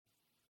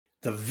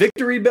The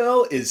victory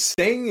bell is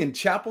staying in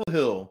Chapel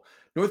Hill.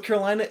 North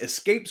Carolina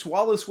escapes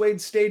Wallace Wade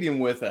Stadium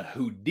with a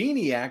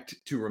Houdini act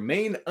to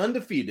remain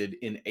undefeated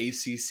in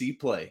ACC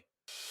play.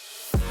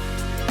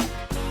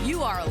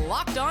 You are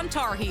Locked On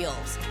Tar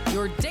Heels,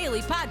 your daily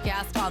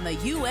podcast on the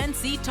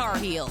UNC Tar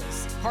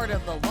Heels, part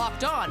of the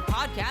Locked On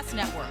Podcast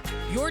Network,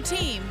 your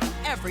team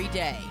every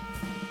day.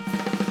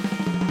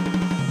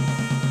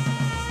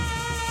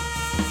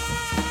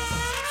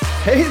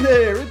 Hey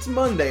there, it's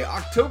Monday,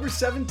 October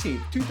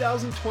 17th,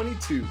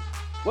 2022.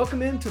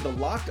 Welcome into the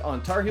Locked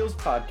On Tar Heels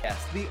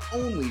podcast, the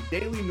only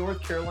daily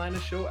North Carolina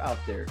show out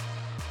there.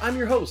 I'm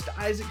your host,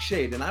 Isaac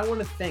Shade, and I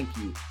want to thank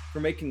you for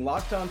making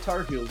Locked On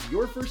Tar Heels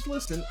your first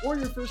listen or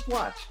your first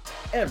watch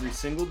every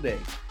single day.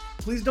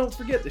 Please don't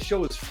forget the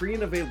show is free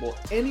and available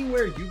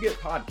anywhere you get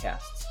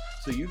podcasts,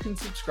 so you can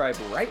subscribe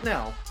right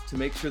now to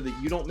make sure that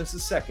you don't miss a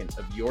second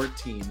of your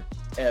team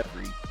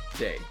every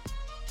day.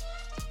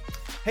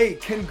 Hey,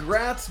 big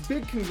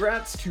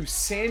congrats to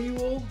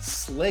Samuel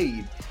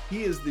Slade.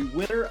 He is the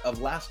winner of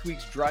last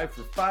week's Drive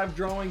for 5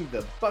 drawing,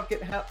 the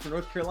bucket hat for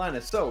North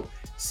Carolina. So,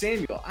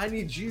 Samuel, I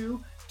need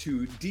you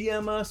to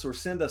DM us or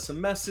send us a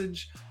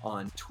message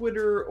on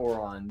Twitter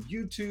or on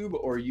YouTube,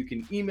 or you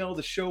can email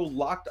the show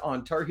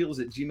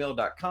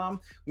lockedontarheels@gmail.com.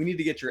 We need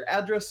to get your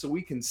address so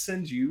we can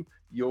send you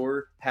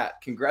your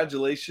hat.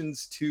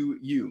 Congratulations to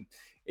you.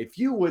 If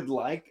you would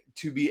like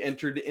to be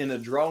entered in a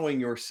drawing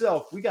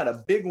yourself, we got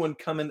a big one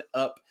coming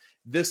up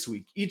this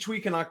week. Each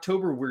week in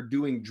October, we're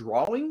doing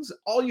drawings.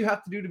 All you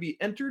have to do to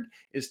be entered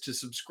is to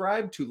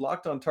subscribe to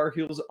Locked On Tar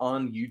Heels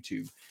on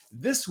YouTube.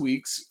 This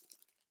week's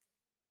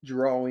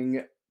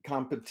drawing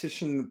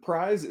competition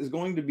prize is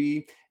going to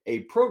be a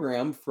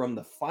program from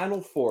the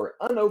Final Four,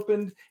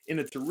 unopened in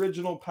its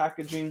original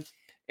packaging.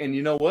 And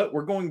you know what?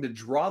 We're going to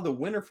draw the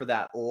winner for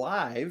that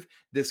live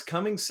this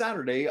coming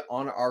Saturday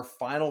on our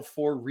Final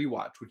Four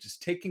rewatch, which is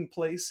taking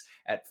place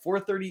at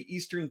 4:30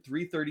 Eastern,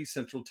 3:30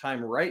 Central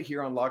Time, right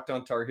here on Locked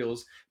On Tar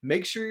Heels.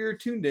 Make sure you're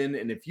tuned in,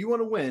 and if you want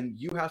to win,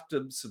 you have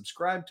to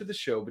subscribe to the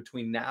show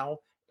between now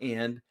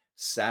and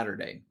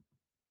Saturday.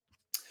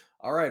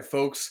 All right,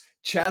 folks.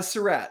 Chaz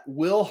Surratt,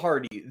 Will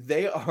Hardy,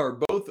 they are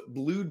both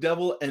Blue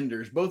Devil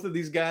enders. Both of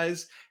these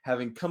guys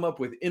having come up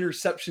with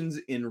interceptions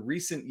in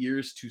recent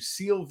years to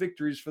seal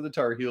victories for the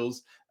Tar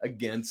Heels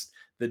against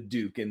the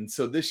Duke. And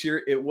so this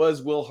year it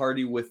was Will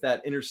Hardy with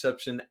that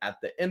interception at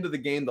the end of the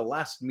game, the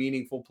last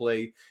meaningful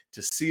play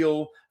to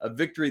seal a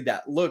victory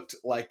that looked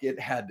like it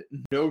had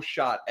no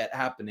shot at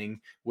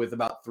happening with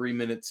about 3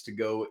 minutes to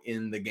go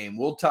in the game.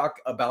 We'll talk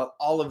about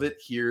all of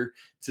it here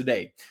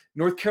today.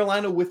 North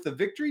Carolina with the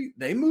victory,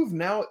 they move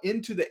now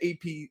into the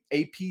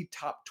AP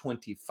top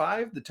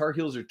 25. The Tar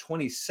Heels are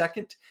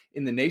 22nd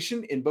in the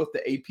nation in both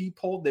the AP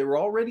poll. They were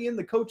already in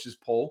the coaches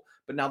poll,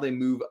 but now they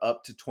move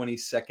up to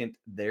 22nd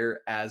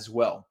there as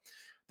well.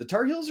 The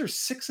Tar Heels are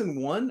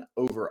 6-1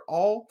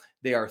 overall.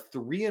 They are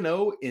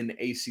 3-0 in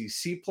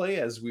ACC play.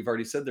 As we've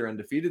already said, they're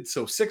undefeated.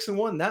 So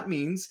 6-1, that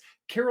means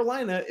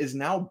Carolina is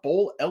now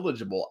bowl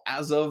eligible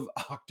as of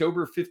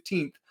October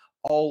 15th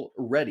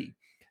already.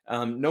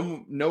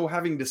 No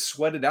having to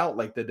sweat it out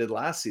like they did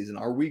last season.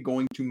 Are we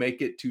going to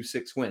make it to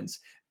 6 wins?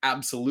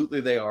 Absolutely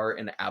they are,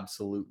 and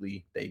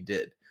absolutely they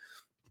did.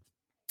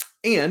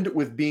 And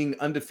with being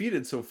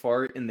undefeated so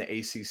far in the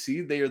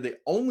ACC, they are the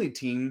only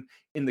team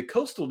in the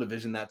Coastal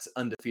Division that's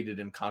undefeated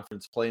in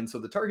conference play. And so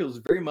the Tar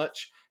Heels very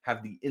much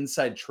have the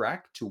inside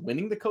track to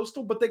winning the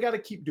Coastal, but they got to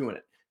keep doing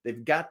it.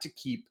 They've got to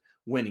keep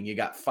winning. You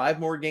got 5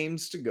 more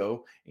games to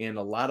go and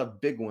a lot of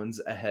big ones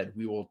ahead.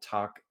 We will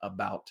talk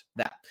about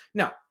that.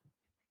 Now,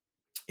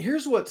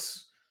 here's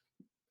what's,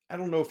 I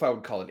don't know if I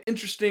would call it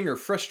interesting or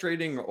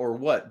frustrating or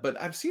what, but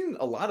I've seen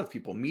a lot of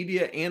people,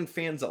 media and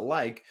fans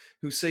alike,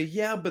 who say,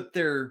 yeah, but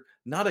they're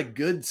not a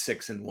good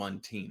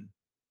 6-1 team.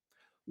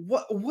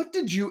 What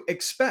did you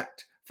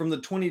expect from the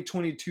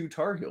 2022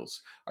 Tar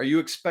Heels? Are you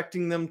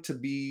expecting them to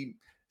be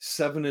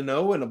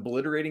 7-0 and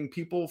obliterating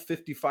people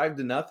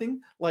 55-0?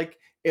 Like,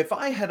 if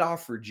I had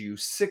offered you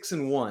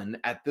 6-1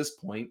 at this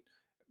point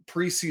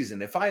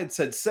preseason, if I had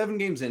said 7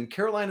 games in,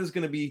 Carolina's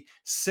going to be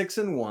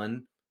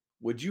 6-1,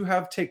 would you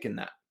have taken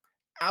that?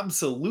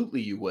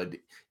 Absolutely you would.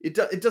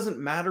 It doesn't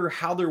matter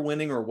how they're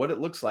winning or what it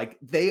looks like.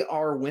 They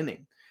are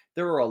winning.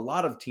 There are a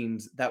lot of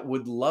teams that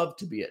would love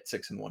to be at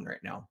 6-1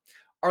 right now.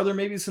 Are there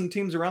maybe some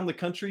teams around the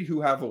country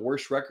who have a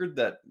worse record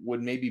that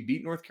would maybe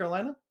beat North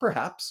Carolina?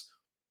 Perhaps.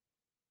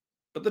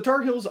 But the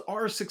Tar Heels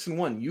are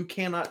 6-1. You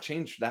cannot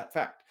change that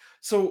fact.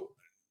 So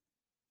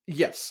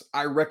yes,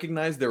 I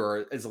recognize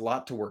there is a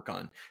lot to work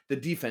on. The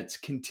defense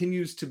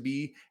continues to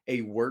be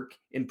a work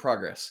in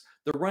progress.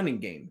 The running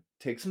game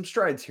takes some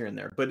strides here and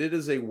there, but it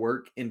is a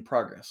work in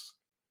progress.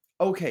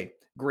 Okay,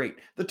 great.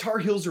 The Tar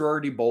Heels are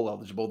already bowl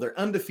eligible. They're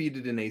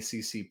undefeated in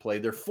ACC play.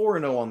 They're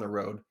 4-0 on the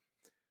road.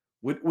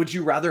 Would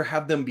you rather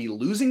have them be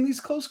losing these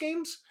close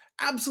games?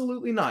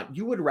 Absolutely not.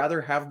 You would rather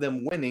have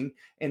them winning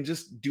and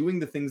just doing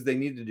the things they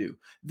need to do.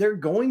 They're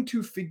going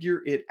to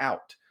figure it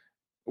out,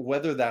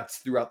 whether that's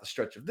throughout the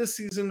stretch of this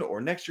season or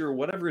next year or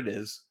whatever it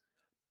is.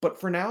 But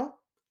for now,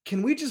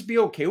 Can we just be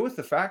okay with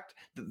the fact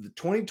that the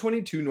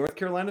 2022 North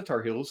Carolina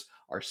Tar Heels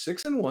are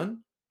 6-1,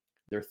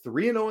 they're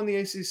 3-0 in the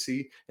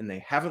ACC, and they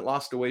haven't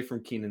lost away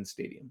from Kenan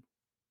Stadium?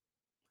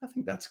 I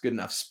think that's good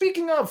enough.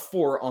 Speaking of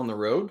 4 on the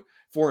road,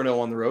 4-0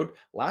 on the road,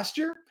 last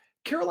year,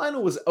 Carolina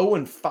was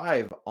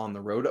 0-5 on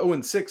the road,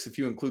 0-6 if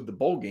you include the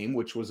bowl game,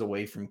 which was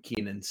away from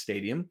Kenan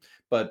Stadium,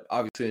 but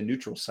obviously a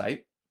neutral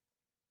site.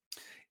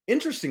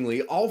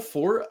 Interestingly, all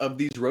 4 of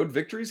these road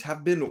victories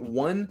have been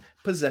one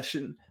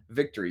possession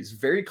victories,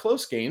 very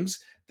close games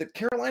that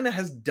Carolina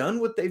has done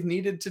what they've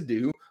needed to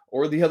do,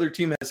 or the other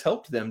team has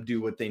helped them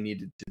do what they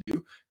needed to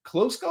do.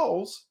 Close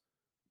goals,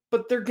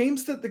 but they're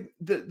games that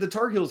the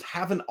Tar Heels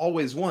haven't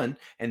always won,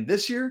 and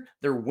this year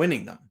they're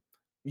winning them.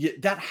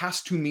 That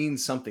has to mean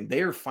something.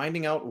 They are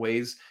finding out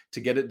ways to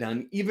get it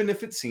done, even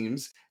if it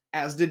seems,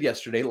 as did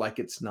yesterday, like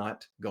it's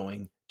not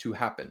going to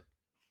happen.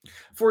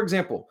 For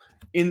example,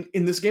 in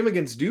this game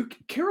against Duke,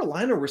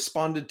 Carolina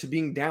responded to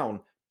being down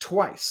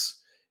twice.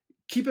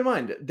 Keep in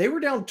mind, they were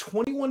down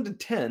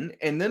 21-10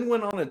 and then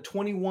went on a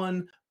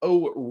 21-0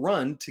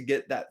 run to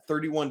get that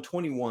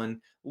 31-21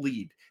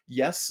 lead.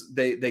 Yes,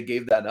 they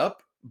gave that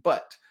up,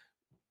 but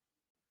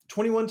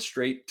 21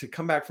 straight to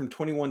come back from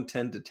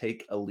 21-10 to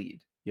take a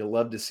lead. You'll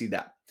love to see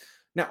that.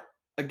 Now,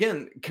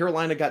 again,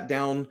 Carolina got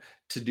down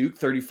to Duke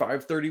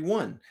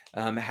 35-31,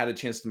 had a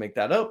chance to make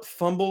that up,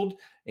 fumbled,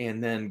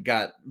 and then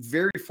got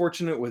very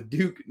fortunate with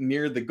Duke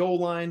near the goal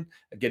line,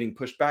 getting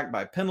pushed back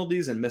by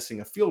penalties and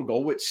missing a field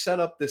goal, which set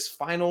up this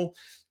final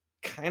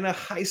kind of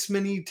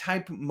Heisman-y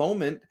type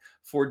moment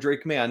for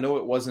Drake Maye. I know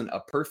it wasn't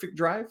a perfect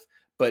drive,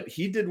 but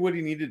he did what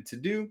he needed to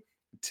do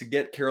to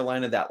get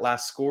Carolina that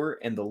last score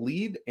and the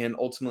lead, and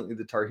ultimately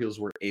the Tar Heels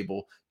were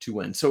able to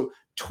win. So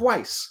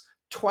twice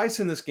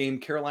in this game,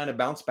 Carolina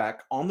bounced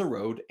back on the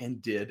road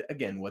and did,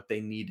 again, what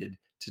they needed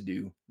to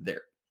do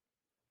there.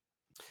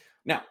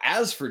 Now,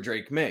 as for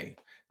Drake Maye,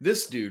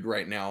 this dude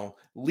right now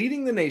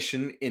leading the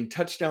nation in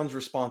touchdowns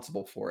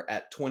responsible for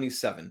at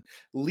 27,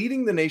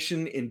 leading the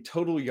nation in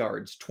total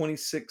yards,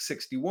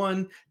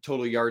 2661,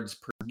 total yards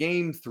per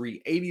game,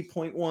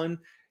 380.1.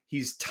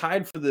 He's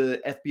tied for the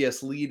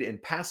FBS lead in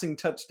passing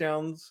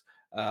touchdowns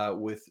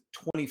with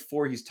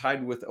 24. He's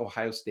tied with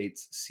Ohio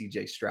State's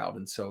CJ Stroud.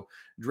 And so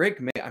Drake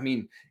Maye, I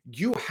mean,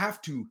 you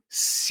have to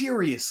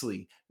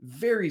seriously,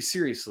 very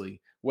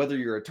seriously, whether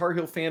you're a Tar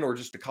Heel fan or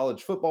just a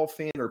college football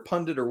fan or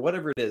pundit or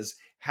whatever it is,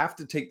 have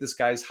to take this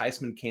guy's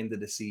Heisman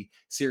candidacy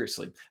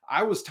seriously.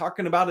 I was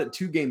talking about it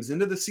 2 games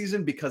into the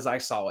season because I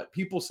saw it.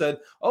 People said,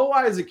 "Oh,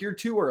 Isaac, you're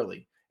too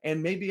early."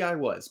 And maybe I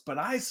was, but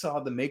I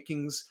saw the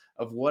makings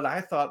of what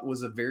I thought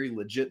was a very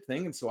legit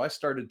thing. And so I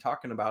started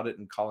talking about it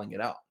and calling it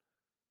out.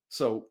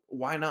 So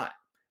why not?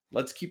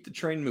 Let's keep the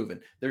train moving.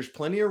 There's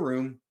plenty of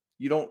room.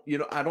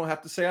 I don't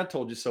have to say I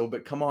told you so,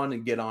 but come on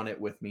and get on it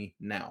with me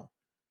now.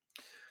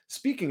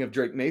 Speaking of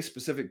Drake Maye,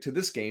 specific to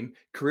this game,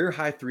 career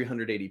high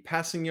 380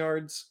 passing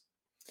yards,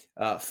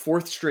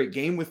 4th straight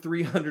game with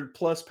 300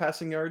 plus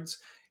passing yards.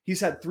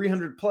 He's had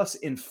 300 plus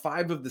in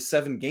 5 of the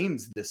 7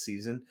 games this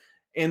season.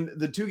 And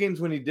the 2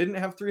 games when he didn't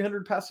have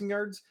 300 passing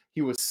yards,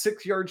 he was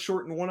 6 yards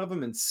short in one of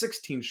them and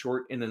 16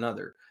 short in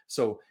another.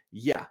 So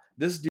yeah,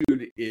 this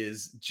dude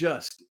is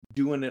just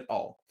doing it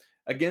all.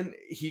 Again,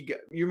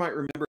 you might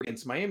remember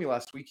against Miami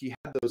last week, he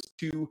had those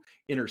 2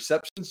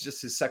 interceptions,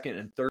 just his second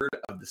and third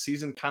of the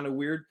season, kind of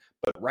weird,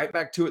 but right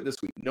back to it this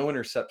week, no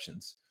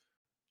interceptions.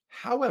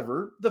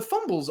 However, the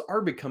fumbles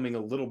are becoming a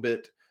little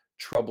bit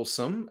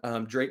troublesome.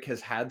 Drake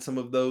has had some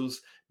of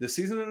those this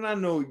season, and I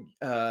know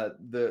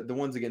the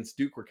ones against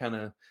Duke were kind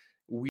of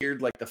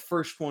weird. Like the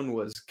first one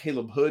was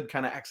Caleb Hood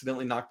kind of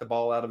accidentally knocked the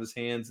ball out of his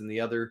hands, and the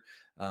other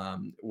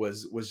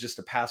was just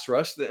a pass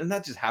rush, and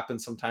that just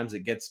happens sometimes.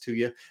 It gets to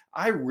you.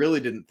 I really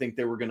didn't think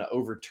they were going to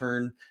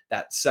overturn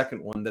that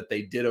second one that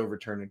they did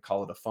overturn and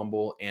call it a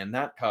fumble, and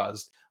that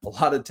caused a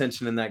lot of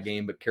tension in that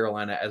game. But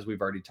Carolina, as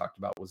we've already talked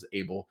about, was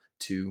able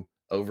to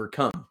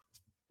overcome.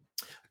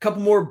 A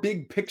couple more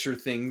big picture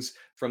things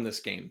from this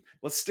game.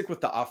 Let's stick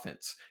with the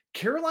offense.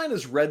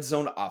 Carolina's red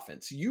zone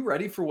offense. You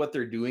ready for what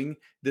they're doing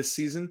this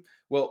season?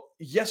 Well,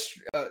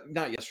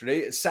 not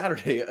yesterday,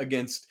 Saturday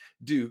against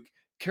Duke,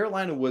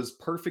 Carolina was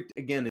perfect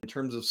again in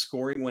terms of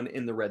scoring when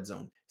in the red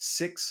zone.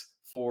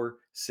 6-4-6.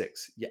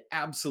 You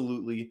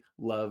absolutely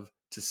love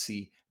to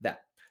see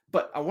that.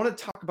 But I want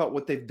to talk about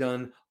what they've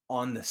done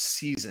on the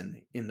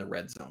season in the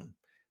red zone.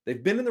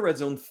 They've been in the red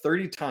zone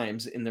 30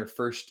 times in their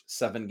first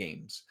 7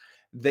 games.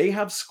 They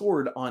have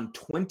scored on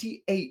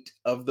 28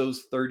 of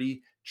those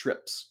 30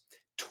 trips.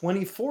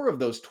 24 of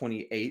those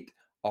 28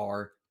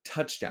 are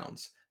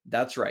touchdowns.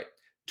 That's right.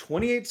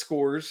 28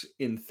 scores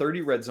in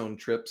 30 red zone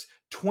trips.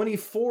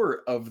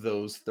 24 of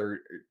those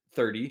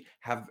 30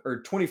 have,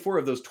 or 24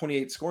 of those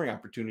 28 scoring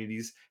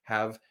opportunities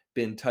have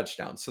been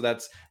touchdowns. So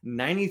that's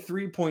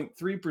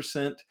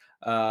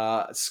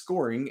 93.3%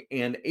 scoring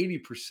and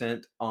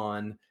 80%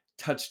 on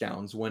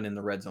touchdowns when in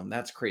the red zone.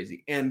 That's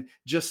crazy. And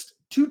just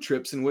 2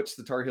 trips in which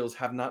the Tar Heels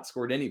have not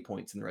scored any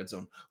points in the red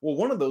zone. Well,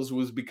 one of those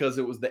was because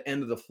it was the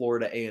end of the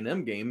Florida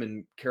A&M game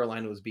and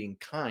Carolina was being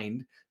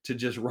kind to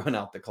just run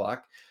out the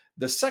clock.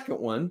 The second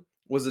one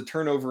was a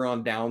turnover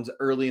on downs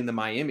early in the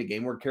Miami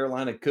game where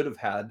Carolina could have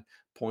had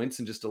points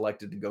and just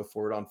elected to go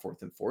for it on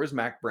 4th and 4, as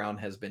Mac Brown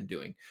has been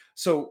doing.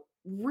 So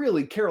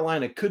really,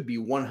 Carolina could be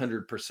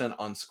 100%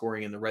 on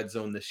scoring in the red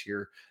zone this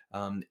year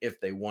if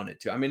they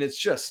wanted to. I mean, it's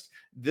just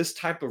this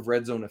type of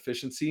red zone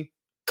efficiency.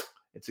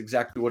 It's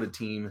exactly what a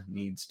team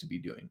needs to be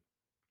doing.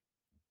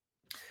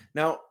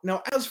 Now,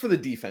 as for the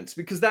defense,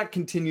 because that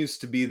continues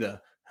to be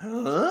the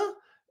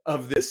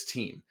of this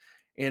team.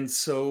 And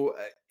so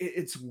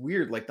it's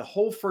weird. Like the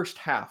whole first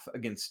half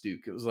against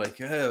Duke, it was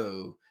like,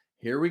 oh,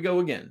 here we go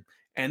again.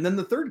 And then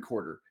the third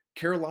quarter,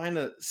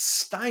 Carolina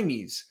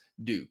stymies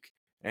Duke.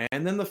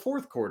 And then the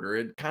fourth quarter,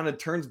 it kind of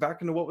turns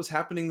back into what was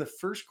happening the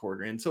first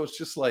quarter. And so it's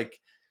just like,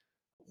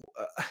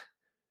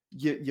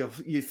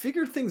 you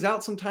figure things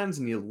out sometimes,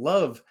 and you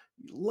love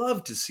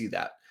to see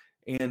that.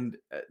 And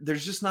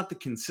there's just not the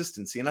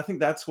consistency. And I think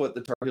that's what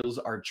the Tar Heels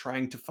are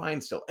trying to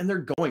find still. And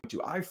they're going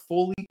to. I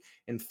fully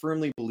and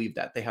firmly believe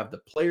that. They have the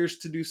players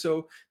to do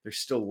so. They're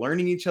still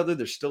learning each other.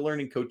 They're still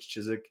learning Coach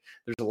Chizik.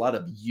 There's a lot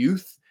of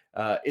youth.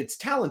 It's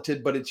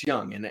talented, but it's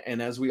young.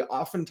 And as we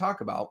often talk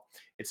about,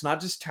 it's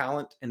not just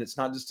talent and it's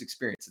not just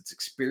experience. It's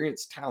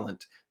experienced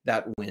talent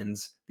that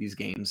wins these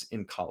games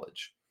in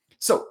college.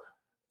 So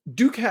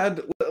Duke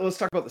had, let's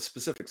talk about the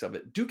specifics of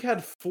it. Duke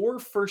had 4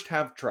 first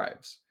half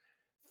drives,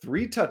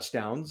 3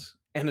 touchdowns,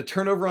 and a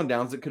turnover on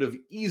downs that could have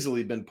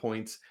easily been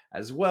points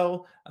as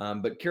well.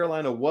 But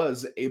Carolina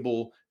was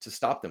able to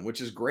stop them,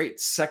 which is great.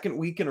 Second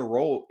week in a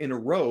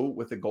row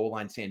with a goal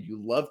line stand. You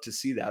love to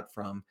see that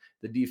from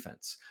the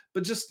defense.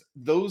 But just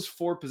those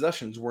 4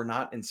 possessions were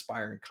not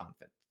inspiring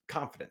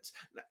confidence.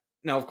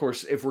 Now, of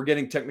course, if we're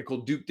getting technical,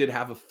 Duke did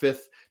have a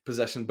 5th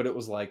possession, but it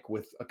was like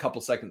with a couple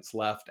seconds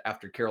left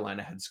after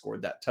Carolina had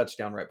scored that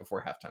touchdown right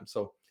before halftime.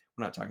 So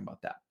we're not talking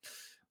about that.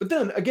 But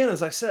then again,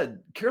 as I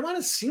said,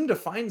 Carolina seemed to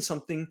find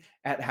something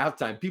at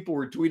halftime. People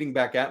were tweeting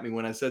back at me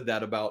when I said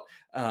that about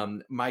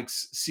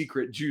Mike's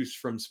secret juice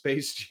from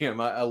Space Jam.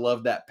 I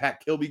love that.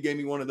 Pat Kilby gave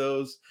me one of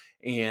those.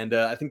 And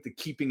I think the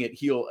Keeping It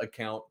Heel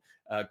account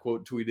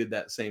quote tweeted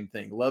that same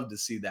thing. Love to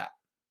see that.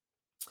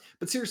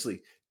 But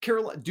seriously,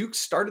 Duke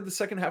started the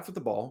second half with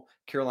the ball.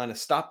 Carolina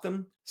stopped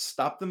them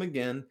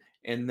again.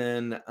 And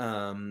then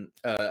I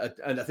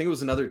think it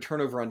was another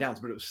turnover on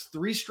downs, but it was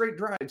 3 straight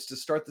drives to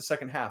start the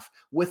second half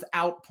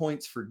without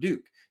points for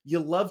Duke. You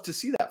love to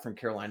see that from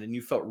Carolina, and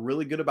you felt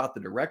really good about the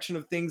direction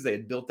of things. They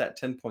had built that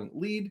 10-point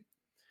lead.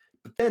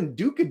 But then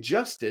Duke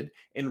adjusted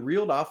and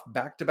reeled off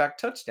back-to-back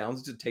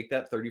touchdowns to take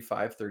that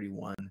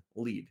 35-31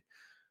 lead.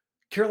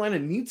 Carolina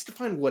needs to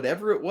find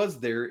whatever it was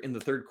there in the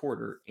third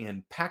quarter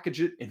and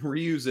package it and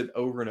reuse it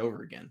over and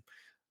over again.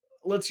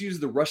 Let's use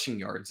the rushing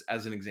yards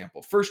as an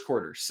example. First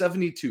quarter,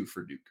 72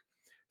 for Duke.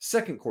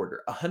 Second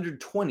quarter,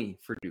 120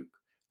 for Duke.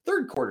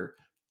 Third quarter,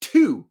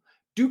 2.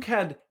 Duke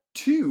had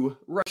 2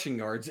 rushing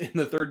yards in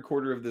the third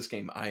quarter of this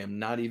game. I am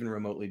not even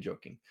remotely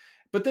joking.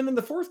 But then in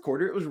the fourth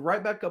quarter, it was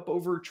right back up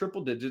over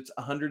triple digits,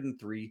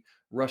 103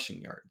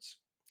 rushing yards.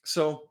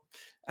 So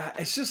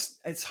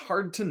it's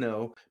hard to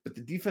know, but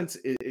the defense,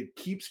 it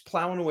keeps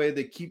plowing away.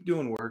 They keep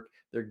doing work.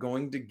 They're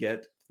going to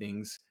get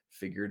things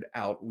figured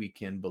out. We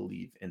can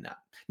believe in that.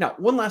 Now,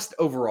 one last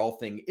overall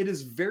thing. It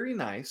is very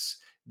nice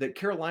that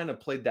Carolina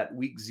played that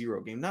week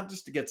 0 game, not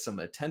just to get some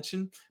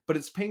attention, but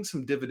it's paying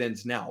some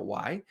dividends now.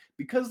 Why?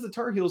 Because the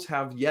Tar Heels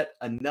have yet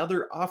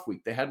another off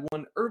week. They had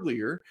one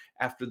earlier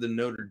after the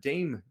Notre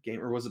Dame game,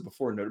 or was it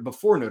before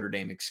Notre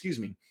Dame, excuse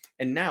me.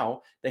 And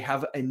now they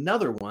have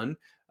another one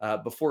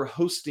before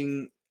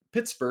hosting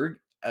Pittsburgh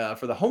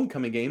for the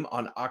homecoming game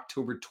on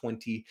October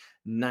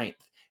 29th.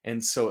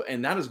 And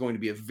that is going to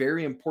be a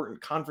very important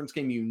conference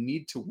game. You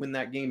need to win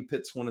that game.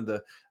 Pitt's one of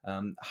the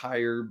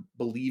higher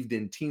believed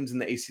in teams in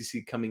the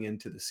ACC coming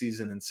into the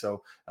season. And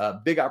so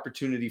big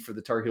opportunity for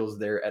the Tar Heels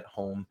there at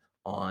home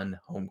on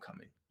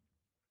homecoming.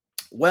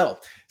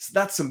 Well, so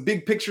that's some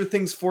big picture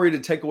things for you to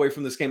take away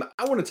from this game.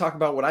 I want to talk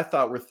about what I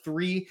thought were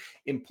 3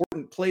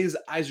 important plays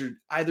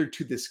either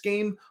to this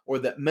game or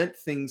that meant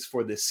things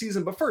for this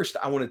season. But first,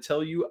 I want to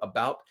tell you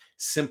about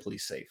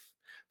SimpliSafe.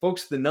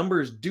 Folks, the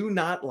numbers do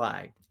not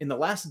lie. In the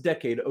last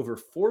decade, over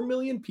 4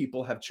 million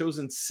people have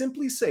chosen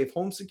SimpliSafe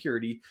home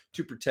security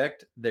to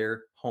protect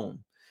their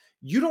home.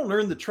 You don't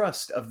earn the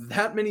trust of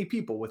that many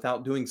people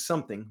without doing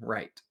something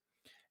right.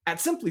 At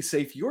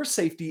SimpliSafe, your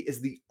safety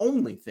is the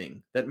only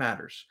thing that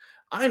matters.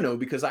 I know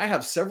because I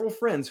have several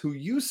friends who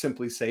use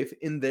SimpliSafe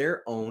in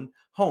their own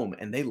home,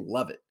 and they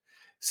love it.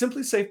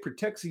 SimpliSafe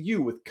protects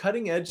you with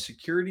cutting-edge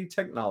security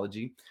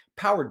technology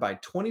powered by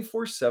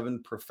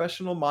 24/7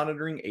 professional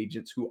monitoring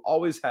agents who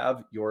always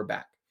have your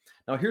back.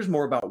 Now, here's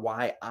more about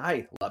why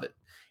I love it.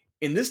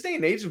 In this day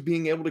and age of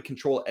being able to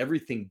control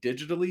everything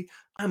digitally,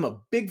 I'm a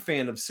big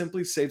fan of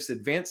SimpliSafe's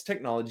advanced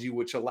technology,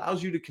 which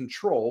allows you to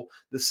control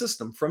the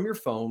system from your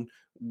phone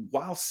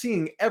while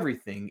seeing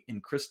everything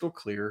in crystal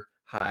clear,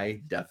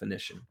 high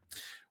definition.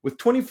 With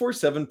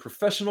 24/7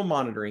 professional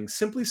monitoring,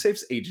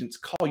 SimpliSafe's agents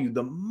call you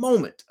the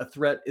moment a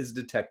threat is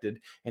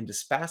detected and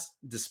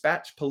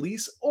dispatch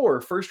police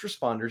or first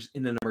responders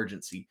in an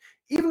emergency,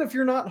 even if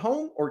you're not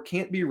home or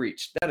can't be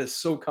reached. That is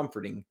so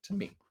comforting to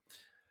me.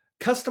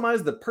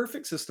 Customize the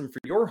perfect system for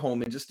your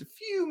home in just a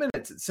few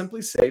minutes at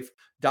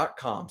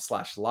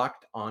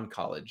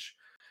simplysafe.com/lockedoncollege.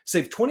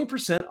 Save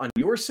 20% on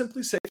your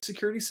SimpliSafe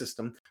security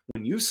system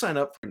when you sign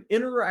up for an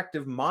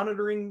interactive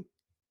monitoring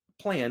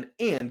plan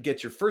and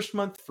get your first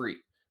month free.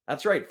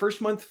 That's right,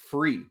 first month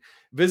free.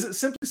 Visit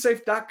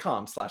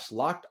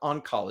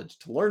simplysafe.com/lockedoncollege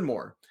to learn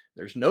more.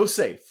 There's no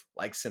safe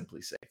like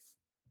SimpliSafe.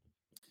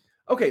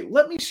 Okay,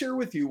 let me share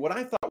with you what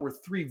I thought were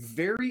three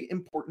very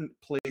important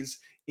plays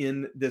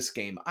in this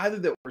game, either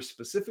that were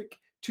specific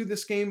to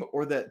this game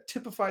or that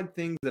typified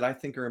things that I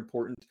think are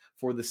important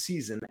for the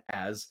season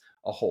as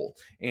a whole.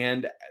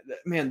 And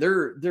man,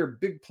 they're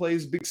big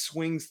plays, big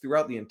swings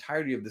throughout the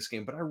entirety of this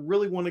game, but I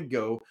really want to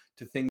go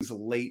to things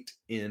late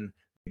in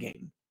the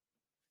game.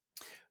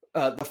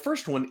 The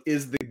first one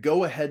is the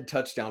go-ahead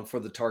touchdown for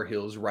the Tar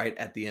Heels right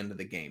at the end of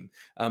the game.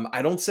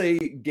 I don't say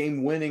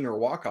game-winning or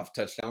walk-off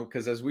touchdown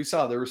because, as we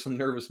saw, there were some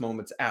nervous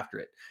moments after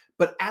it.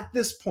 But at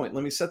this point,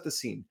 let me set the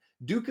scene.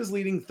 Duke is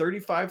leading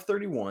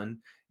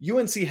 35-31.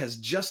 UNC has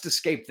just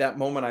escaped that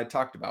moment I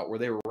talked about where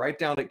they were right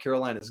down at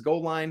Carolina's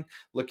goal line,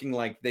 looking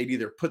like they'd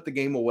either put the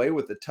game away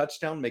with a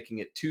touchdown, making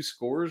it 2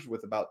 scores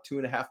with about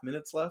 2.5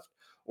 minutes left,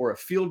 or a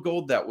field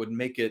goal that would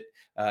make it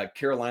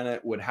Carolina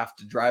would have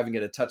to drive and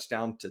get a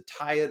touchdown to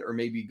tie it, or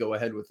maybe go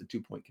ahead with a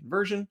 2-point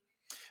conversion.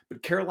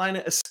 But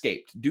Carolina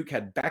escaped. Duke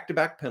had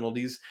back-to-back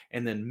penalties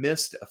and then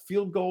missed a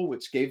field goal,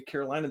 which gave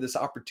Carolina this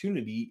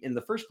opportunity in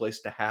the first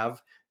place to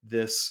have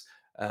this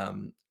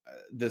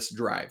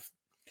drive.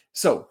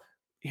 So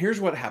here's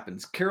what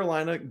happens.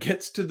 Carolina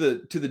gets to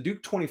the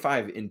Duke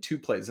 25 in 2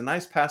 plays, a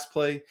nice pass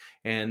play,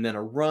 and then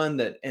a run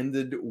that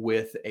ended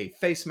with a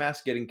face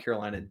mask getting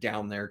Carolina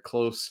down there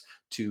close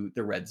to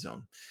the red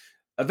zone.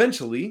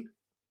 Eventually,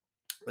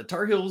 the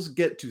Tar Heels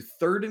get to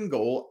 3rd and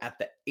goal at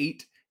the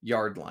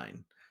 8-yard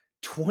line.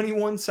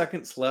 21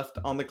 seconds left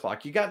on the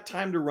clock. You got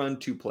time to run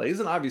 2 plays,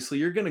 and obviously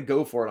you're going to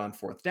go for it on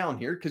 4th down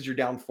here because you're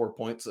down 4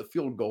 points. A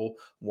field goal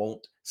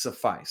won't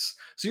suffice.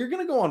 So you're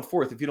going to go on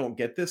 4th if you don't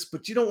get this,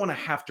 but you don't want to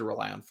have to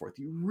rely on 4th.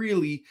 You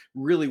really,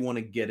 really want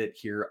to get it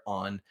here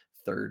on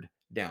 3rd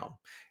down.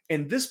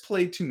 And this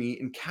play to me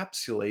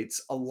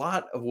encapsulates a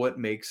lot of what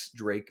makes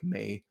Drake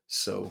Maye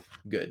so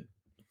good.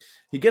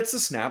 He gets the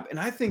snap, and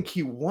I think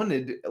he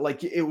wanted,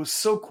 like, it was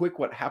so quick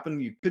what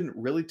happened, you couldn't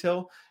really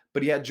tell,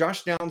 but he had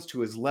Josh Downs to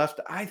his left.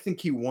 I think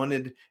he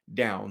wanted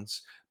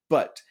Downs,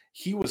 but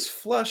he was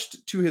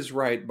flushed to his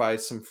right by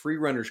some free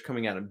runners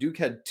coming at him. Duke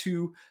had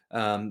 2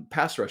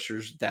 pass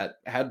rushers that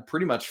had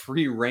pretty much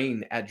free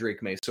reign at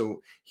Drake Maye.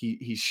 So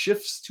he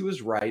shifts to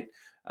his right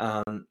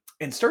and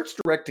starts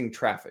directing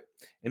traffic.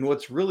 And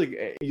what's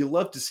really, you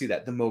love to see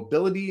that, the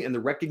mobility and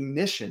the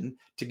recognition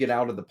to get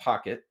out of the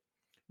pocket,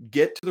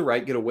 get to the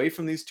right, get away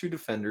from these 2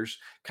 defenders,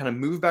 kind of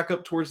move back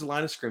up towards the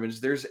line of scrimmage.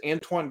 There's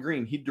Antoine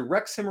Green. He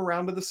directs him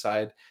around to the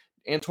side.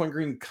 Antoine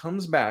Green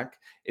comes back,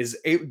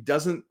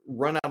 doesn't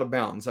run out of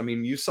bounds. I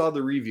mean, you saw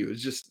the review.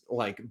 It's just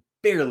like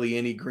barely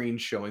any green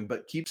showing,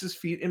 but keeps his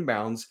feet in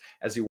bounds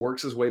as he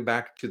works his way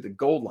back to the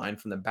goal line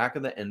from the back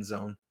of the end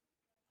zone.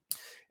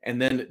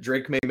 And then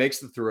Drake Maye makes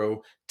the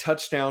throw.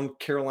 Touchdown,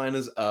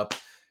 Carolina's up.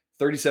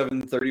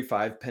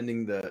 37-35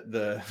 pending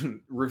the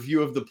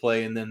review of the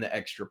play and then the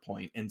extra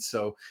point. And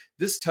so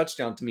this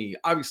touchdown to me,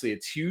 obviously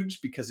it's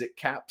huge because it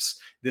caps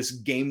this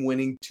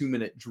game-winning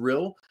 2-minute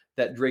drill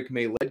that Drake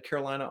Maye led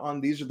Carolina on.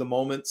 These are the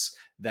moments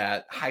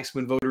that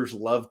Heisman voters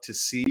love to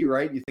see,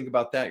 right? You think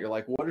about that, you're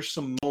like, what are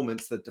some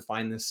moments that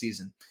define this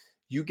season?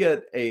 You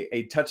get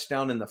a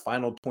touchdown in the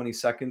final 20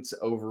 seconds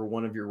over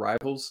one of your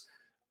rivals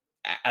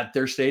at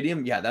their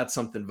stadium, yeah, that's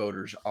something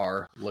voters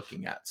are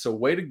looking at. So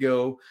way to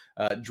go,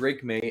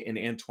 Drake Maye and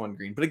Antoine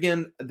Green. But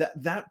again,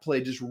 that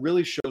play just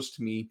really shows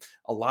to me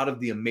a lot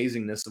of the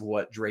amazingness of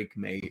what Drake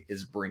Maye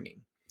is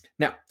bringing.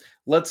 Now,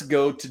 let's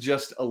go to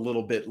just a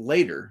little bit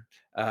later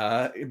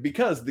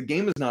because the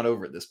game is not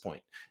over at this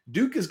point.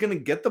 Duke is going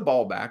to get the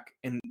ball back,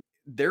 and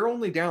they're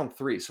only down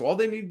 3. So all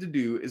they need to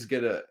do is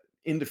get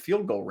into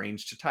field goal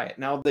range to tie it.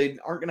 Now, they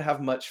aren't going to have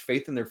much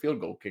faith in their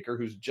field goal kicker,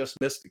 who's just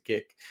missed a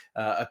kick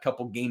a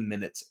couple game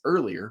minutes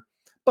earlier,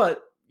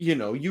 but you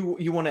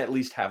want to at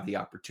least have the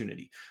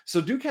opportunity.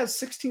 So Duke has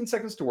 16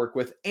 seconds to work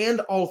with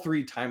and all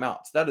 3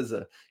 timeouts. That is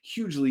a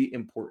hugely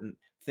important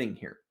thing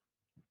here.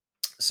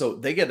 So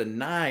they get a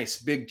nice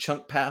big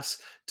chunk pass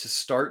to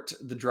start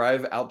the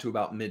drive out to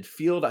about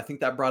midfield. I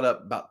think that brought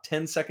up about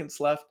 10 seconds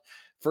left.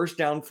 First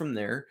down from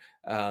there.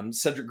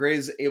 Cedric Gray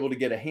is able to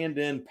get a hand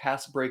in,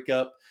 pass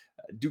breakup.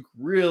 Duke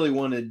really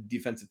wanted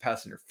defensive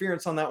pass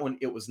interference on that one.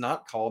 It was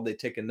not called. They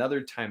take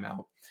another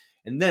timeout.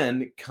 And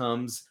then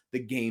comes the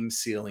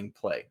game-sealing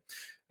play.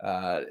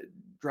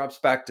 Drops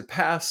back to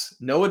pass.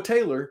 Noah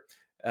Taylor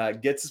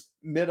gets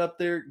mid up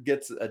there,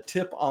 gets a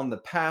tip on the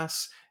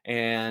pass.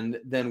 And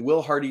then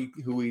Will Hardy,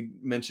 who we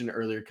mentioned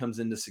earlier, comes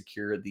in to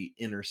secure the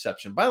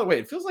interception. By the way,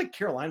 it feels like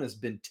Carolina's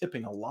been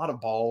tipping a lot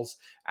of balls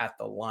at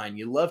the line.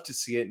 You love to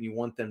see it, and you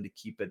want them to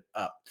keep it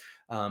up.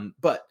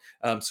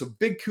 So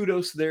big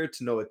kudos there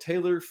to Noah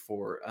Taylor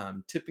for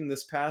tipping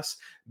this pass.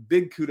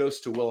 Big kudos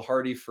to Will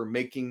Hardy for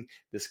making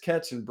this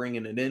catch and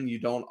bringing it in. You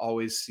don't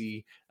always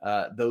see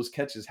those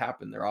catches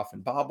happen. They're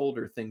often bobbled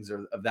or things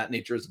of that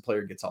nature as the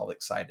player gets all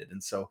excited.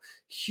 And so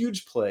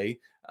huge play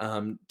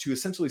to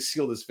essentially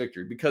seal this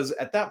victory, because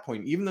at that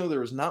point, even though there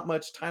was not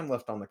much time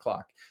left on the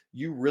clock,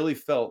 you really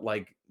felt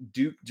like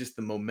Duke, just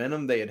the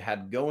momentum they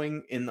had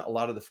going in a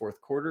lot of the fourth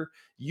quarter,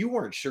 you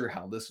weren't sure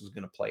how this was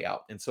going to play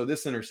out. And so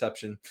this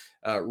interception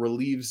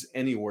relieves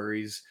any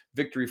worries.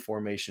 Victory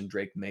formation,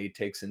 Drake Maye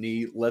takes a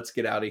knee. Let's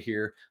get out of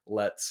here.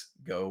 Let's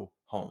go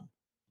home.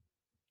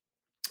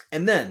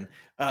 And then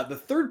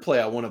the third play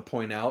I want to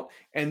point out,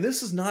 and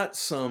this is not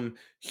some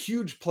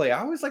huge play. I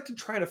always like to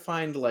try to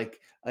find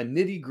like a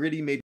nitty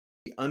gritty, maybe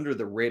under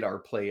the radar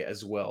play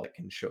as well that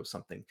can show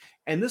something.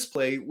 And this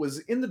play was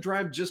in the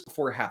drive just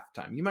before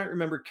halftime. You might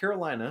remember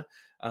Carolina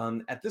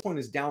at this point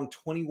is down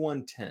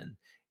 21-10.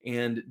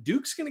 And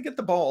Duke's going to get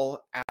the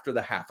ball after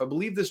the half. I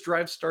believe this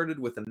drive started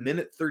with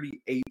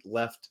 1:38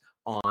 left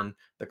on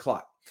the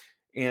clock.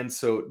 And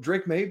so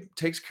Drake Maye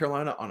takes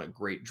Carolina on a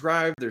great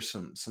drive. There's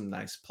some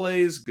nice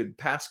plays, good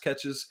pass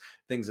catches,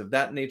 things of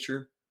that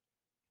nature.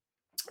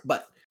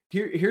 But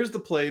here's the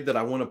play that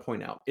I want to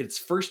point out.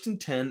 It's 1st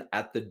and 10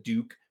 at the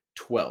Duke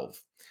 12.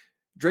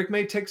 Drake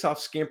Maye takes off,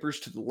 scampers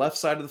to the left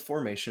side of the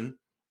formation,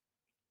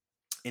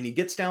 and he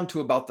gets down to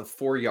about the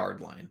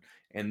 4-yard line.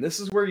 And this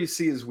is where you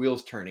see his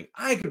wheels turning.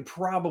 I could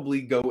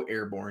probably go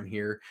airborne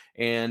here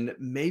and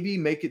maybe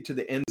make it to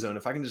the end zone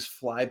if I can just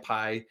fly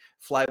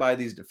by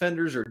these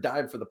defenders or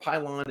dive for the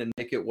pylon and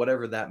make it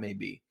whatever that may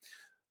be.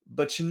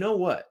 But you know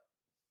what?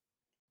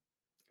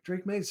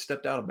 Drake Maye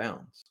stepped out of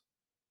bounds.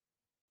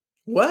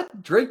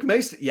 What? Drake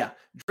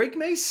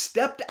Maye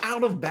stepped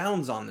out of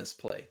bounds on this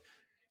play.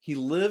 He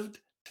lived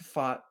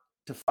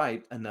to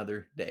fight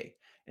another day.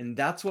 And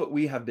that's what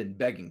we have been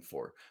begging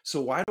for.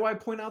 So why do I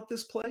point out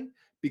this play?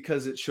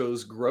 Because it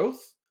shows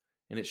growth,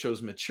 and it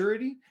shows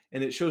maturity,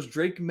 and it shows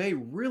Drake Maye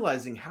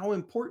realizing how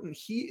important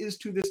he is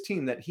to this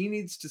team, that he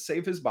needs to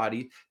save his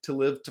body to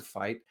live to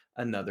fight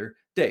another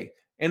day.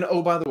 And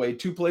oh, by the way,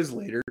 2 plays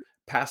later,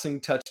 passing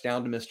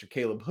touchdown to Mr.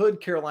 Caleb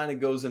Hood. Carolina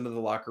goes into the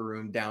locker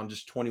room down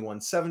just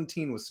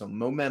 21-17 with some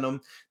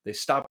momentum. They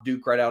stop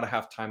Duke right out of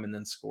halftime and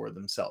then score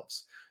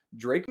themselves.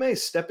 Drake Maye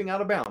stepping out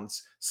of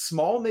bounds.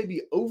 Small,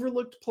 maybe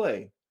overlooked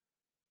play,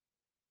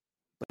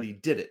 but he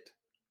did it.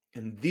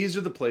 And these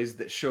are the plays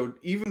that showed,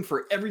 even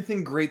for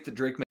everything great that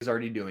Drake Maye is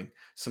already doing,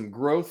 some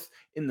growth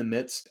in the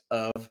midst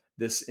of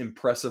this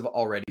impressive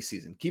already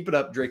season. Keep it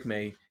up, Drake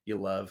Maye. You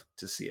love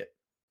to see it.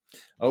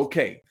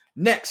 Okay,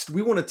 next,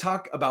 we want to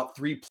talk about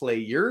 3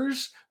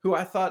 players who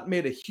I thought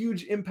made a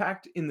huge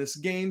impact in this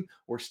game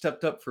or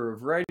stepped up for a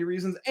variety of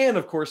reasons. And,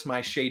 of course,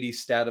 my shady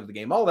stat of the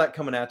game. All that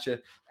coming at you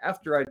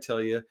after I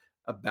tell you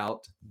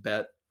about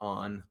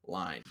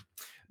BetOnline.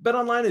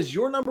 BetOnline is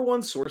your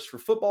 #1 source for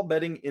football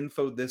betting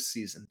info this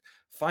season.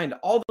 Find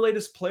all the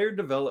latest player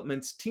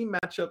developments, team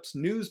matchups,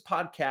 news,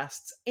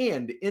 podcasts,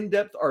 and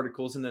in-depth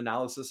articles and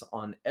analysis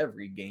on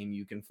every game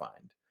you can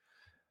find.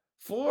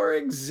 For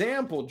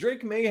example,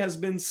 Drake Maye has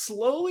been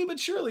slowly but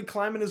surely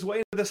climbing his way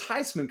into this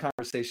Heisman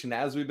conversation,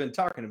 as we've been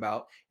talking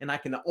about, and I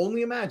can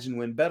only imagine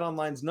when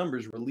BetOnline's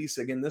numbers release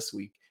again this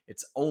week,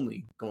 it's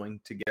only going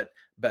to get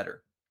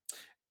better.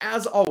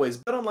 As always,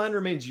 BetOnline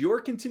remains your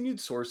continued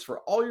source for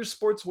all your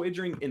sports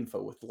wagering info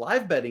with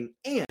live betting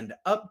and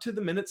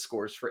up-to-the-minute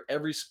scores for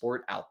every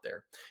sport out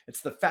there.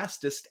 It's the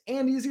fastest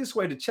and easiest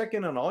way to check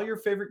in on all your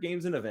favorite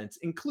games and events,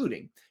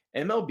 including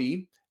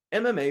MLB,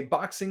 MMA,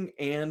 boxing,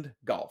 and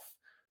golf.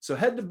 So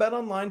head to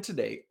BetOnline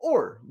today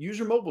or use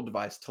your mobile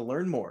device to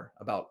learn more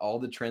about all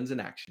the trends in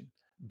action.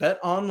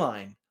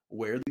 BetOnline,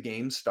 where the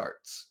game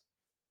starts.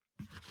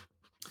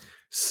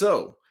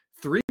 So,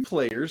 3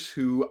 players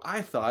who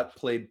I thought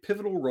played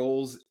pivotal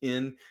roles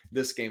in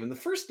this game, and the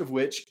first of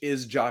which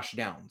is Josh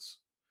Downs.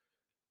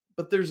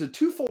 But there's a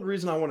twofold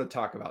reason I want to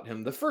talk about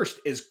him. The first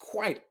is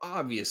quite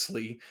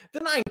obviously the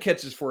 9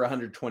 catches for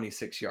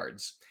 126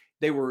 yards.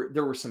 There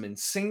were some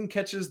insane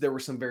catches. There were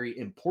some very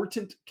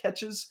important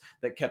catches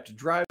that kept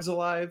drives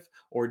alive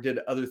or did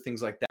other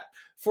things like that.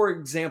 For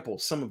example,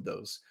 some of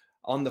those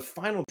on the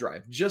final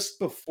drive, just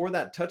before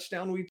that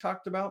touchdown we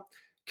talked about,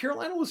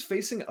 Carolina was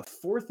facing a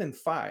 4th and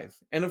 5.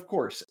 And of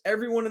course,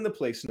 everyone in the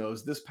place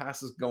knows this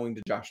pass is going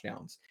to Josh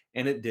Downs.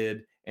 And it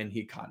did, and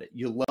he caught it.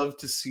 You love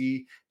to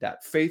see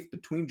that faith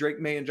between Drake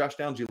Maye and Josh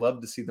Downs. You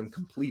love to see them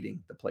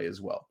completing the play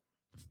as well.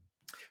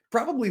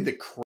 Probably the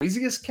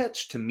craziest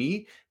catch to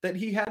me that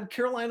he had,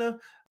 Carolina,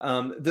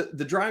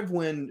 the drive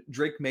when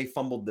Drake Maye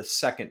fumbled the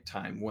second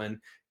time,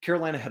 when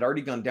Carolina had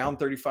already gone down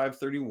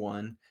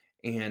 35-31,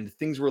 and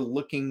things were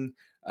looking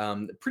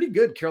pretty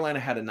good. Carolina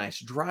had a nice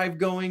drive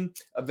going.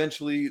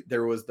 Eventually,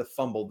 there was the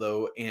fumble,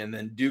 though, and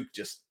then Duke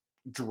just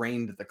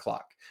drained the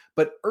clock.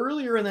 But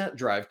earlier in that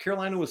drive,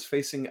 Carolina was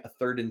facing a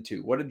 3rd and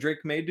 2. What did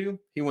Drake May do?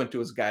 He went to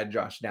his guy,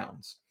 Josh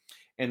Downs.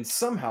 And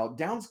somehow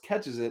Downs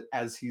catches it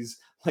as he's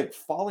like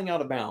falling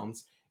out of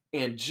bounds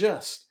and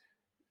just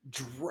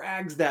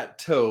drags that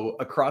toe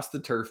across the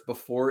turf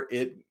before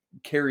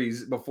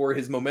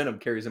his momentum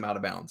carries him out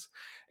of bounds.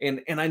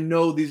 And I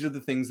know these are the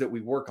things that we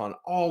work on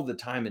all the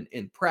time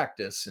in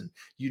practice, and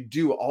you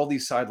do all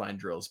these sideline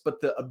drills, but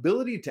the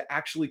ability to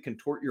actually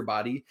contort your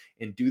body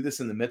and do this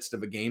in the midst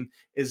of a game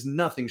is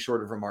nothing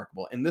short of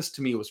remarkable. And this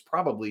to me was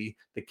probably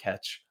the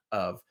catch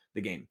of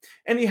the game.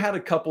 And he had a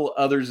couple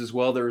others as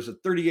well. There was a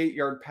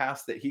 38-yard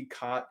pass that he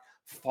caught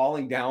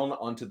falling down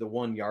onto the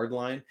 1-yard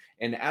line.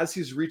 And as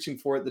he's reaching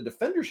for it, the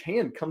defender's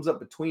hand comes up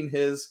between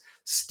his.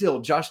 Still,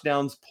 Josh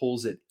Downs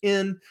pulls it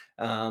in.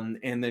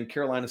 And then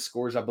Carolina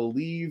scores, I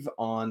believe,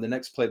 on the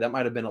next play. That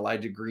might have been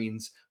Elijah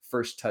Green's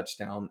first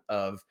touchdown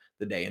of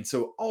the day. And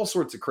so all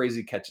sorts of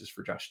crazy catches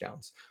for Josh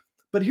Downs.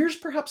 But here's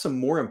perhaps a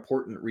more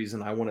important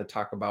reason I want to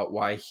talk about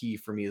why he,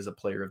 for me, is a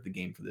player of the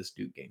game for this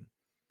Duke game.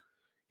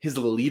 His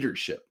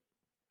leadership.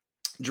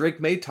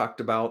 Drake May talked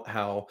about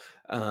how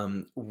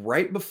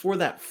right before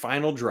that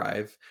final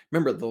drive,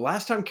 remember the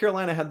last time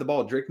Carolina had the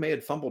ball, Drake May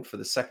had fumbled for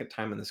the second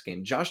time in this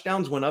game. Josh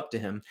Downs went up to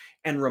him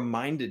and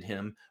reminded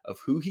him of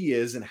who he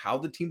is and how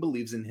the team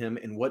believes in him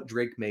and what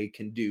Drake May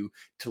can do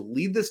to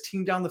lead this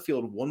team down the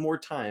field one more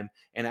time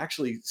and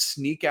actually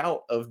sneak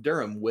out of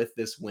Durham with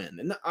this win.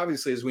 And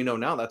obviously, as we know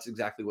now, that's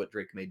exactly what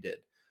Drake May did.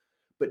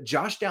 But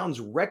Josh Downs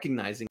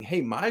recognizing, hey,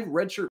 my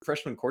redshirt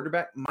freshman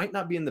quarterback might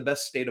not be in the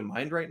best state of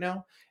mind right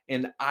now.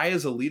 And I,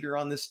 as a leader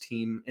on this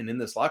team and in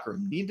this locker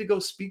room, need to go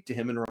speak to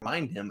him and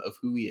remind him of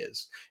who he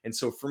is. And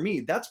so for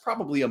me, that's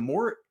probably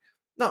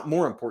not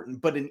more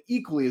important, but an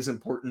equally as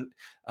important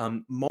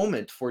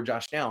moment for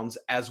Josh Downs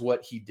as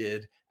what he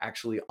did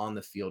actually on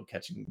the field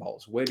catching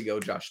balls. Way to go,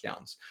 Josh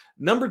Downs.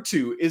 Number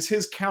 2 is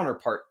his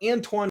counterpart,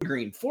 Antoine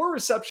Green. 4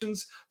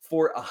 receptions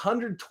for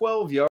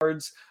 112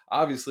 yards.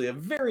 Obviously, a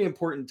very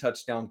important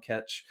touchdown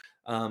catch.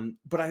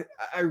 But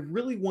I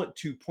really want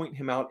to point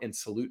him out and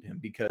salute him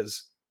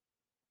because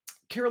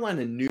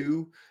Carolina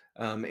knew,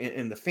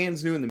 and the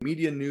fans knew, and the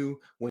media knew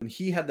when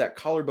he had that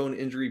collarbone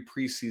injury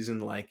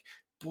preseason, like,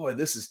 boy,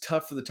 this is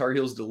tough for the Tar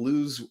Heels to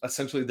lose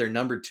essentially their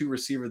number 2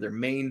 receiver, their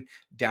main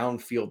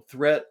downfield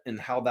threat, and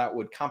how that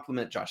would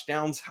complement Josh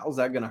Downs. How's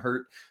that going to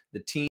hurt the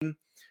team?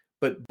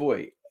 But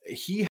boy,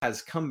 he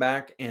has come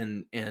back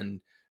and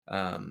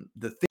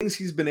the things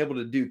he's been able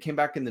to do, came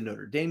back in the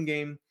Notre Dame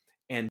game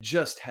and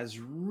just has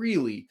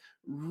really,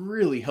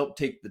 really helped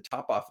take the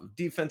top off of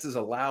defenses,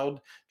 allowed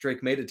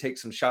Drake May to take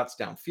some shots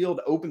downfield,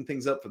 open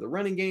things up for the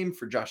running game,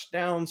 for Josh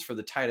Downs, for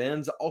the tight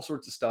ends, all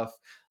sorts of stuff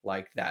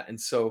like that.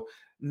 And so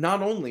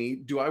not only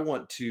do I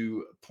want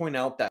to point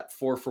out that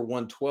 4 for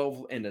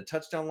 112 and a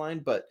touchdown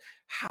line, but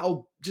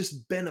how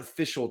just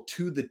beneficial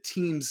to the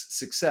team's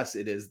success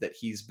it is that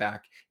he's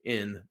back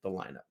in the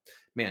lineup.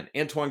 Man,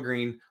 Antoine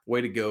Green,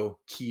 way to go.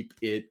 Keep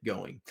it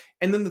going.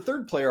 And then the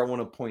third player I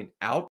want to point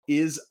out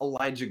is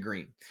Elijah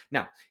Green.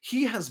 Now,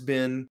 he has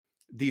been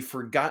the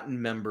forgotten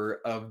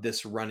member of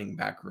this running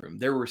back room.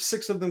 There were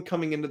 6 of them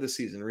coming into the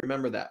season.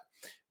 Remember that.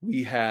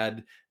 We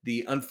had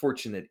the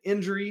unfortunate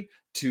injury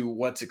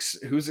to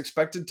who's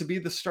expected to be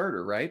the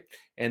starter, right?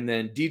 And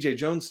then DJ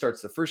Jones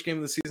starts the first game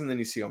of the season. Then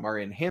you see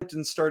Omarion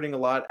Hampton starting a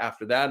lot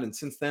after that. And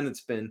since then,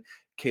 it's been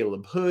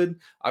Caleb Hood.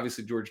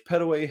 Obviously, George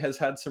Pettaway has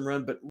had some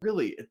run, but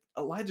really,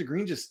 Elijah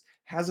Green just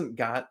hasn't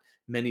got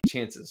many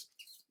chances.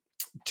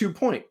 To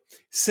point,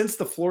 since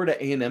the Florida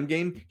A&M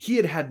game, he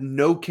had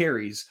no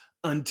carries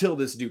until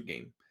this Duke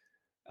game.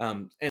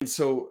 And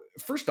so,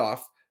 first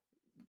off,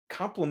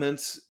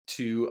 compliments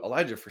to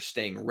Elijah for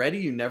staying ready.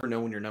 You never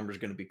know when your number is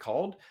going to be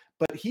called.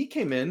 But he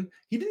came in,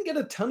 he didn't get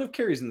a ton of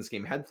carries in this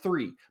game, had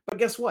 3. But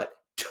guess what?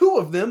 2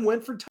 of them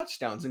went for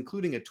touchdowns,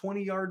 including a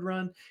 20-yard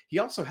run. He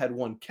also had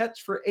 1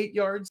 catch for 8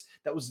 yards.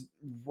 That was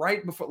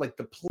right before, like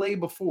the play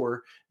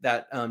before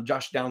that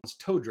Josh Downs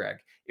toe drag.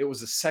 It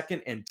was a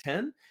 2nd and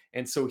 10.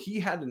 And so he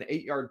had an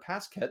 8-yard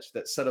pass catch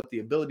that set up the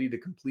ability to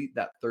complete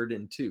that 3rd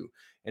and 2.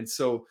 And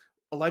so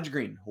Elijah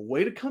Green,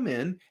 way to come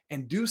in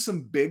and do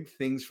some big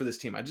things for this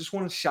team. I just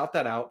want to shout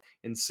that out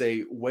and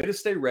say, way to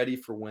stay ready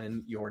for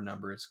when your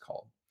number is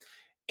called.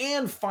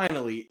 And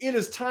finally, it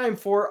is time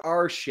for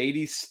our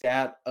shady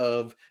stat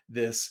of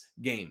this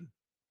game.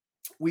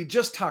 We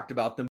just talked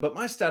about them, but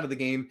my stat of the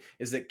game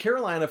is that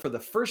Carolina, for the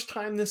first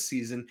time this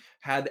season,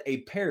 had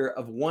a pair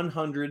of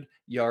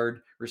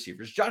 100-yard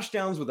receivers. Josh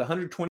Downs with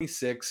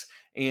 126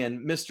 and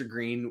Mr.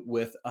 Green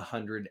with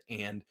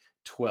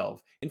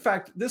 112. In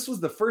fact, this was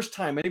the first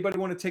time. Anybody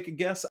want to take a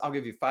guess? I'll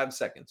give you 5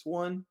 seconds.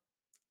 1,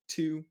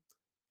 2,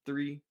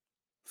 3,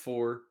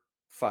 4,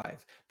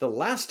 5. The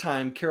last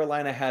time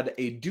Carolina had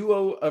a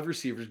duo of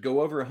receivers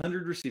go over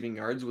 100 receiving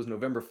yards was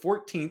November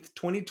 14th,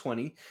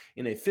 2020,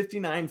 in a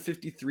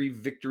 59-53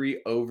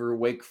 victory over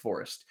Wake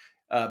Forest.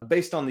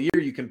 Based on the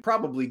year, you can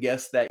probably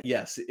guess that,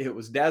 yes, it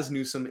was Daz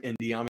Newsome and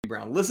Dyami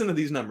Brown. Listen to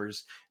these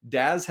numbers.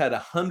 Daz had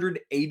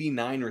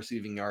 189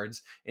 receiving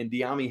yards, and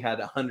Dyami had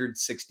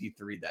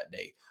 163 that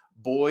day.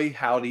 boy,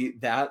 howdy,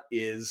 that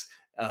is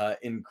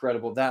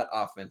incredible. That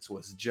offense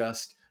was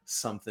just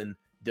something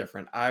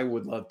different. I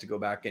would love to go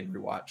back and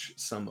rewatch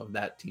some of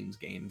that team's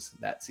games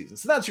that season.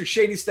 So that's your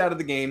shady stat of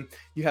the game.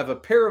 You have a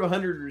pair of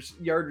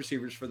 100-yard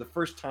receivers for the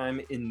first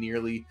time in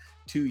nearly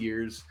 2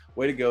 years.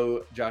 Way to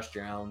go, Josh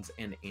Downs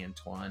and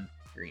Antoine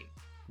Green.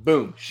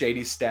 Boom,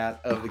 shady stat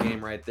of the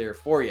game right there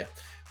for you.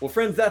 Well,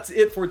 friends, that's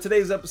it for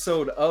today's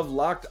episode of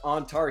Locked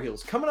on Tar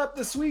Heels. Coming up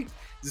this week,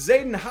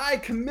 Zayden High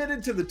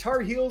committed to the Tar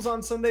Heels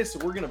on Sunday, so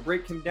we're going to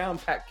break him down,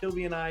 Pat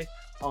Kilby and I,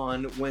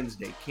 on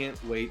Wednesday.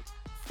 Can't wait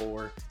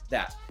for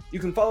that. You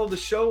can follow the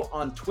show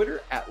on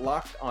Twitter at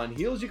Locked on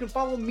Heels. You can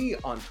follow me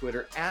on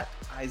Twitter at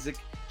Isaac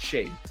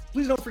Shade.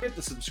 Please don't forget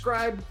to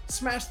subscribe,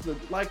 smash the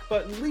like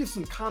button, leave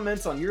some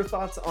comments on your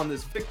thoughts on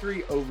this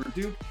victory over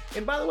Duke.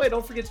 And by the way,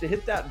 don't forget to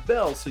hit that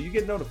bell so you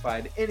get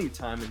notified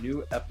anytime a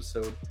new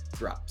episode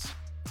drops.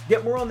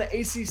 Get more on the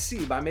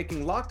ACC by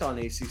making Locked on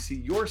ACC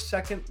your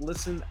second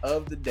listen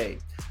of the day.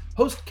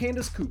 Host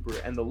Candace Cooper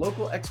and the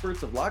local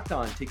experts of Locked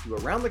On take you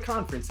around the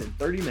conference in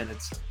 30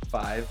 minutes,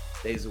 5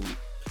 days a week.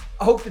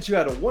 I hope that you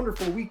had a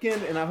wonderful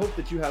weekend, and I hope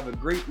that you have a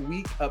great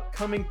week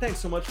upcoming. Thanks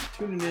so much for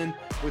tuning in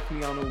with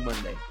me on a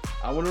Monday.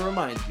 I want to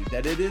remind you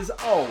that it is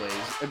always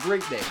a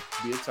great day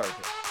to be a Tar Heel.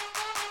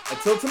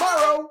 Until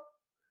tomorrow,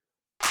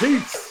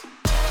 peace.